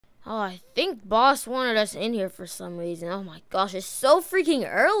Oh, I think boss wanted us in here for some reason. Oh my gosh, it's so freaking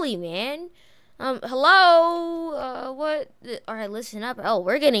early, man. Hello? What? Alright, listen up. Oh,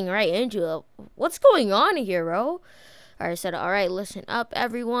 we're getting right into it. What's going on here, bro? Alright, I said, alright, listen up,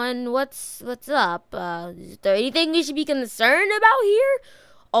 everyone. What's up? Is there anything we should be concerned about here?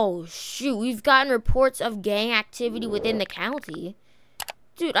 Oh, shoot, we've gotten reports of gang activity within the county.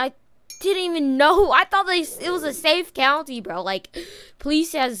 Dude, I didn't even know. I thought it was a safe county, bro. Like,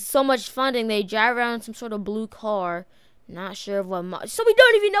 police has so much funding. They drive around in some sort of blue car. Not sure of what. So we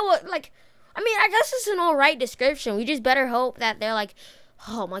don't even know what, like, I mean, I guess it's an alright description. We just better hope that they're like,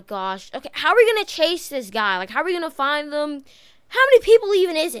 oh my gosh. Okay, how are we going to chase this guy? Like, how are we going to find them? How many people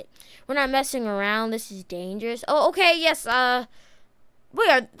even is it? We're not messing around. This is dangerous. Oh, okay, yes.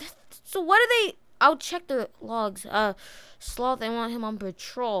 Wait, so what are they? I'll check the logs. Sloth, they want him on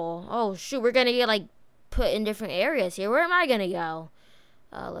patrol. Oh, shoot, we're gonna get, like, put in different areas here. Where am I gonna go?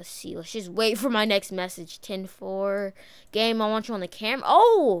 Let's see. Let's just wait for my next message. 10-4. Game, I want you on the camera.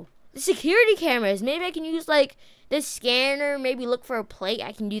 Oh, the security cameras. Maybe I can use, like, this scanner. Maybe look for a plate.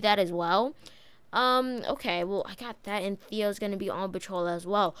 I can do that as well. Okay, well, I got that, and Theo's gonna be on patrol as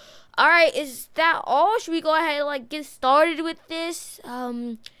well. Alright, is that all? Should we go ahead and, like, get started with this?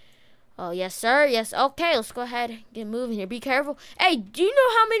 Oh, yes, sir. Yes, okay, let's go ahead and get moving here. Be careful. Hey, do you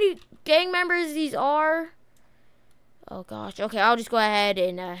know how many gang members these are? Oh, gosh. Okay, I'll just go ahead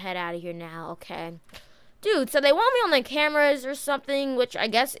and head out of here now. Okay. Dude, so they want me on the cameras or something, which I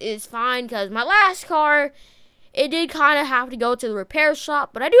guess is fine, because my last car, it did kind of have to go to the repair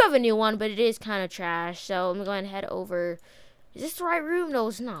shop, but I do have a new one, but it is kind of trash, so I'm going to head over. Is this the right room? No,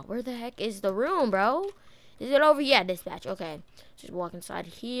 it's not. Where the heck is the room, bro? Is it over? Yeah, dispatch. Okay. Just walk inside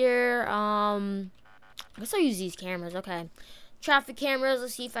here. I guess I'll use these cameras. Okay. Traffic cameras.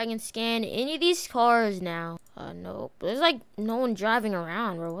 Let's see if I can scan any of these cars now. Nope. There's like no one driving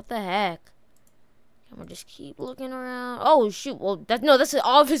around, bro. What the heck? I'm gonna just keep looking around. Oh, shoot. Well, that's an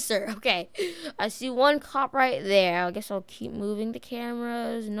officer. Okay. I see one cop right there. I guess I'll keep moving the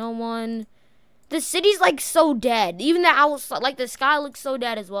cameras. No one. The city's like so dead. Even the outside, like the sky looks so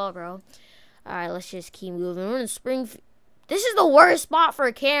dead as well, bro. Alright, let's just keep moving. We're in Springfield. This is the worst spot for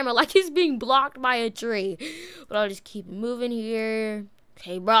a camera. Like, it's being blocked by a tree. But I'll just keep moving here.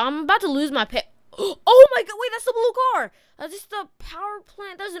 Okay, bro. I'm about to lose my pet. Oh, my God. Wait, that's the blue car. Is this the power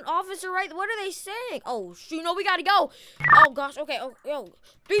plant? There's an officer right. What are they saying? Oh, shoot. No, we got to go. Oh, gosh. Okay. Oh, yo.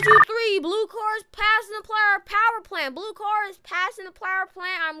 323. Blue car's passing the power plant. Blue car is passing the power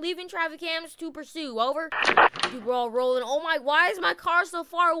plant. I'm leaving traffic cams to pursue. Over. Dude, we're all rolling. Oh, my. Why is my car so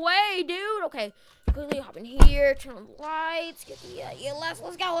far away, dude? Okay. Quickly hop in here. Turn on the lights. Get the ELS.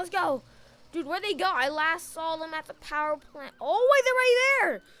 Let's go. Let's go. Dude, where'd they go? I last saw them at the power plant. Oh, wait. They're right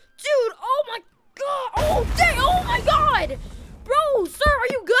there. Dude. Oh, my God. Oh, dang. Oh, my God. Bro, sir, are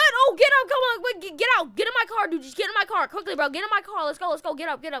you good? Oh, get up. Come on. Wait, get out. Get in my car, dude. Just get in my car. Quickly, bro. Get in my car. Let's go. Let's go. Get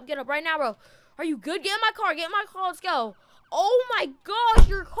up. Get up. Get up right now, bro. Are you good? Get in my car. Get in my car. Let's go. Oh, my gosh.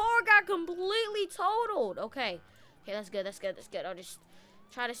 Your car got completely totaled. Okay. Okay, that's good. That's good. That's good. I'll just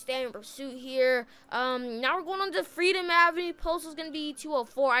try to stay in pursuit here. Now we're going on to Freedom Avenue. Postal's going to be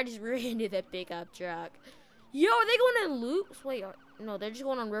 204. I just ran into that pickup truck. Yo, are they going in loops? Wait, no, they're just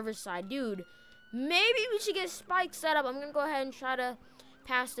going on Riverside. Dude, maybe we should get spikes set up. I'm going to go ahead and try to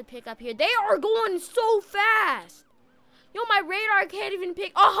pass the pickup here. They are going so fast. Yo, my radar can't even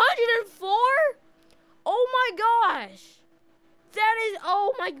pick. 104? Oh, my gosh. That is,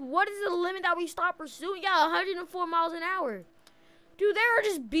 oh, my, what is the limit that we stop pursuing? Yeah, 104 miles an hour. Dude, they were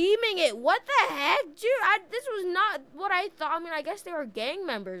just beaming it. What the heck? Dude, this was not what I thought. I mean, I guess they were gang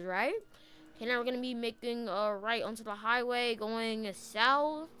members, right? Okay, now we're going to be making a right onto the highway going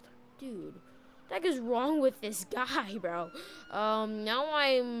south. Dude, what the heck is wrong with this guy, bro? Now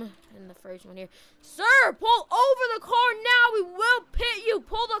I'm in the first one here. Sir, pull over the car now. We will pit you.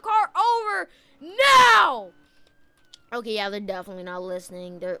 Pull the car over now. Okay, yeah, they're definitely not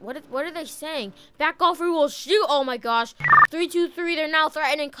listening. What are they saying? Back off or we will shoot. Oh, my gosh. 323, they're now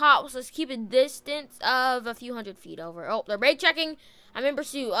threatening cops. Let's keep a distance of a few hundred feet. Over. Oh, they're brake checking. I'm in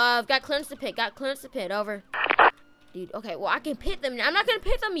pursuit. Got clearance to pit. Got clearance to pit. Over. Dude, okay, well, I can pit them. I'm not going to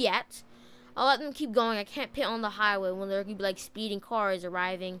pit them yet. I'll let them keep going. I can't pit on the highway when there could be, like, speeding cars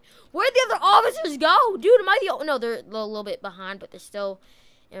arriving. Where'd the other officers go? Dude, am I the... No, they're a little bit behind, but they're still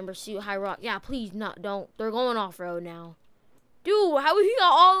in pursuit. High Rock. Yeah, please, don't. They're going off-road now. Dude, how we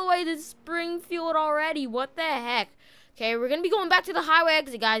got all the way to Springfield already? What the heck? Okay, we're going to be going back to the highway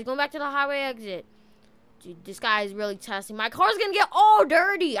exit, guys. Going back to the highway exit. Dude, this guy is really testing. My car's going to get all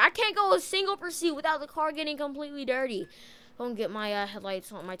dirty. I can't go a single pursuit without the car getting completely dirty. I'm going to get my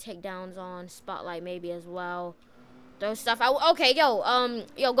headlights on, my takedowns on. Spotlight maybe as well. Throw stuff out. Okay, yo,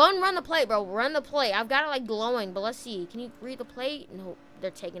 go and run the plate, bro. Run the plate. I've got it like glowing, but let's see. Can you read the plate? No,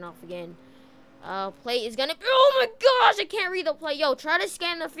 they're taking off again. Plate is gonna. Oh my gosh, I can't read the plate. Yo, try to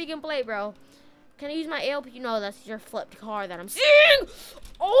scan the freaking plate, bro. Can I use my ALP? No, that's your flipped car that I'm seeing.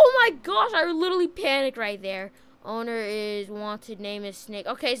 Oh my gosh, I literally panicked right there. Owner is wanted. Name is Snake.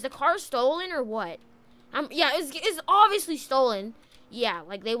 Okay, is the car stolen or what? Yeah, it's obviously stolen. Yeah,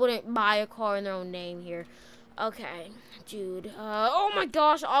 like they wouldn't buy a car in their own name here. Okay, dude. Oh my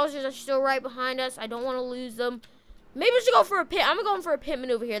gosh, officers are still right behind us. I don't want to lose them. Maybe we should go for a pit. I'm going for a pit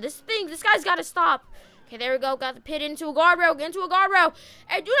maneuver here. This guy's got to stop. Okay, there we go. Got the pit into a guardrail. Get into a guardrail.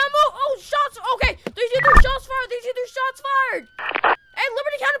 Hey, do not move. Oh, shots. Okay, there's either shots fired. There's either shots fired. Hey,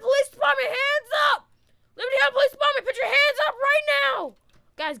 Liberty County Police Department, hands up. Liberty County Police Department, put your hands up right now.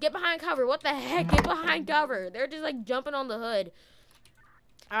 Guys, get behind cover. What the heck? Get behind cover. They're just like jumping on the hood.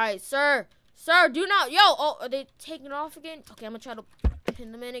 All right, sir. Sir, do not. Yo, oh, are they taking off again? Okay, I'm going to try to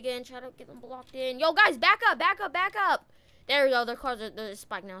pin them in again. Try to get them blocked in. Yo, guys, back up, back up, back up. There we go. Their cars are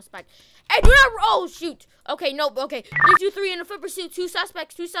spiked now. Spiked. Hey, do not. Oh, shoot. Okay, nope. Okay. 323 in the foot pursuit. Two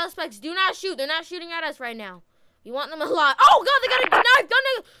suspects. Two suspects. Do not shoot. They're not shooting at us right now. You want them alive. Oh, God, they got a knife.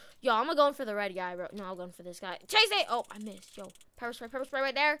 Gun. Yo, I'm going for the red guy, bro. No, I'm going for this guy. Chase it. Oh, I missed. Yo, pepper spray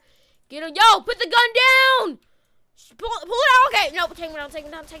right there. Get him. Yo, put the gun down. Pull it out. Okay. No, take him down. Take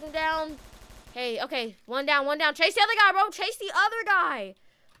him down. Take him down. Hey, okay. One down. One down. Chase the other guy, bro. Chase the other guy.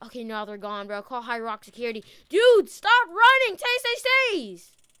 Okay, now they're gone, bro. Call High Rock Security. Dude, stop running.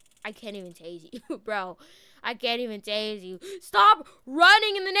 Tase. I can't even tase you, bro. I can't even tase you. Stop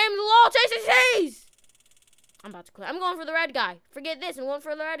running in the name of the law. Tase. I'm about to quit. I'm going for the red guy. Forget this. I'm going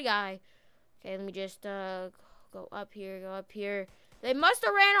for the red guy. Okay, let me just go up here. Go up here. They must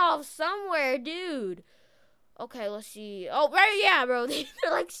have ran off somewhere, dude. Okay, let's see. Oh, right, yeah, bro.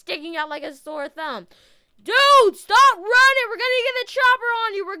 They're like sticking out like a sore thumb. Dude, stop running. We're going to get the chopper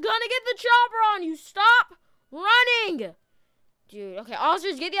on you. We're going to get the chopper on you. Stop running. Dude, okay.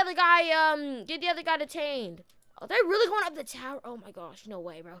 Officers, get the other guy detained. Oh, they're really going up the tower. Oh, my gosh. No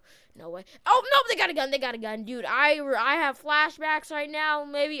way, bro. No way. Oh, no, they got a gun. They got a gun. Dude, I have flashbacks right now.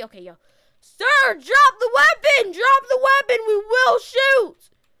 Maybe. Okay, yo. Sir, drop the weapon. Drop the weapon. We will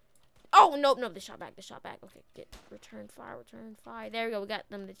shoot. Oh, nope. They shot back. Okay, return fire. There we go. We got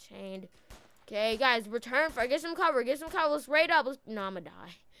them detained. Okay, guys, return fire. Get some cover. Let's raid up. No, I'm gonna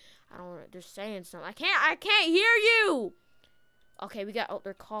die. I don't want to. They're saying something. I can't hear you. Okay, oh,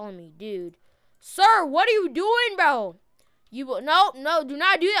 they're calling me, dude. Sir, what are you doing, bro? No, do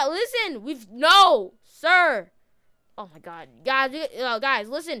not do that. Listen, no, sir. Oh my God, guys,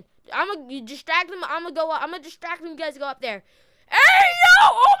 listen. I'm gonna distract them. I'm gonna distract them. You guys go up there. Hey, yo!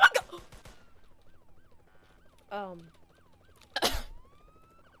 Oh my God.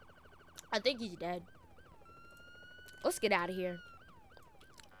 I think he's dead. Let's get out of here.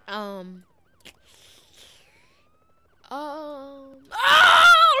 I'm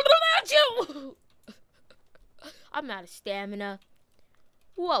out of stamina.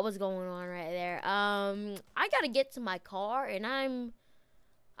 What was going on right there? I gotta get to my car, and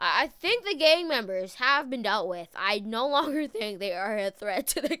I think the gang members have been dealt with. I no longer think they are a threat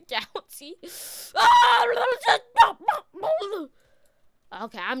to the county.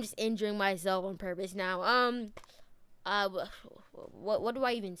 Okay, I'm just injuring myself on purpose now. What do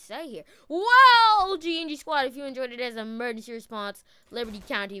I even say here? Well, G&G Squad, if you enjoyed it as an emergency response Liberty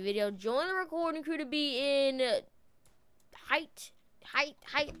County video, join the recording crew to be in heightly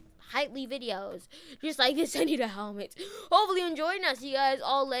videos. Just like this, I need a helmet. Hopefully you enjoyed, and I'll see you guys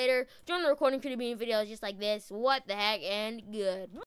all later. Join the recording crew to be in videos just like this. What the heck, and good.